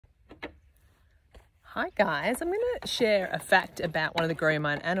Hi guys, I'm going to share a fact about one of the Grow Your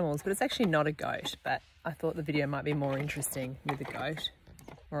Mind animals, but it's actually not a goat, but I thought the video might be more interesting with a goat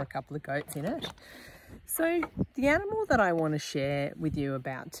or a couple of goats in it. So the animal that I want to share with you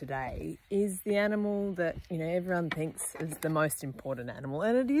about today is the animal that, everyone thinks is the most important animal,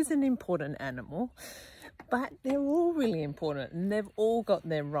 and it is an important animal, but they're all really important and they've all got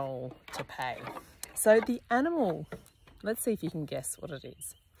their role to play. So the animal, let's see if you can guess what it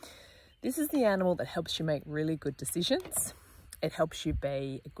is. This is the animal that helps you make really good decisions. It helps you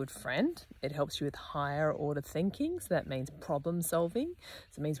be a good friend. It helps you with higher order thinking. So that means problem solving.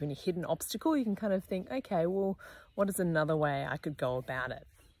 So it means when you hit an obstacle, you can kind of think, okay, well, what is another way I could go about it?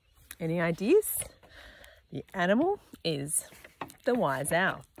 Any ideas? The animal is the wise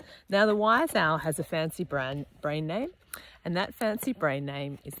owl. Now the wise owl has a fancy brain name, and that fancy brain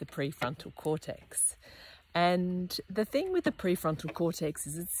name is the prefrontal cortex. And the thing with the prefrontal cortex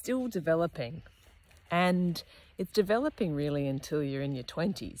is it's still developing, and it's developing really until you're in your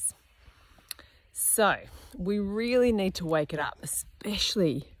 20s. So we really need to wake it up,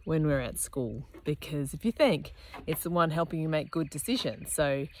 especially when we're at school, because if you think it's the one helping you make good decisions.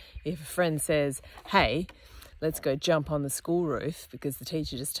 So if a friend says, hey, let's go jump on the school roof because the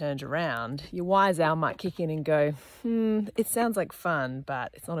teacher just turned around, your wise owl might kick in and go, it sounds like fun, but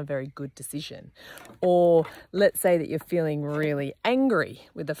it's not a very good decision. Or let's say that you're feeling really angry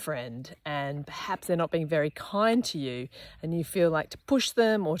with a friend and perhaps they're not being very kind to you and you feel like to push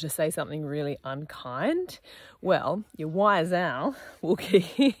them or to say something really unkind. Well, your wise owl will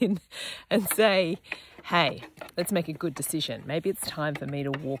kick in and say, hey, let's make a good decision. Maybe it's time for me to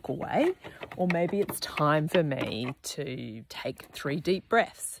walk away, or maybe it's time for me to take 3 deep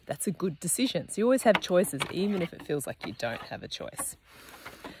breaths. That's a good decision. So you always have choices, even if it feels like you don't have a choice.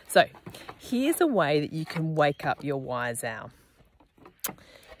 So here's a way that you can wake up your wise owl.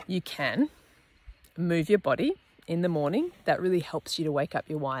 You can move your body in the morning. That really helps you to wake up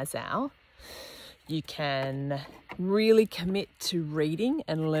your wise owl. You can really commit to reading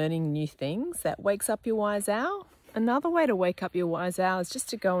and learning new things. That wakes up your wise owl. Another way to wake up your wise owl is just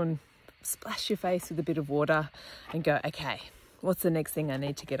to go and splash your face with a bit of water and go, okay, what's the next thing I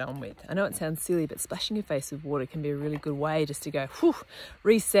need to get on with? I know it sounds silly, but splashing your face with water can be a really good way just to go, whew,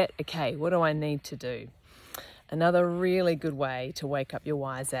 reset, okay, what do I need to do? Another really good way to wake up your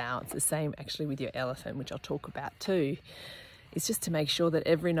wise owl, it's the same actually with your elephant, which I'll talk about too, is just to make sure that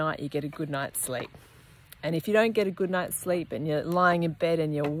every night you get a good night's sleep. And if you don't get a good night's sleep and you're lying in bed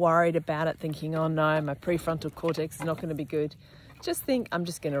and you're worried about it, thinking, oh no, my prefrontal cortex is not going to be good, just think, I'm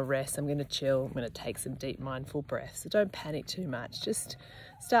just going to rest, I'm going to chill, I'm going to take some deep mindful breaths. So don't panic too much. Just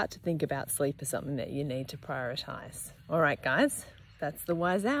start to think about sleep as something that you need to prioritize. All right, guys, that's the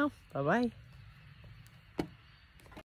wise owl. Bye-bye.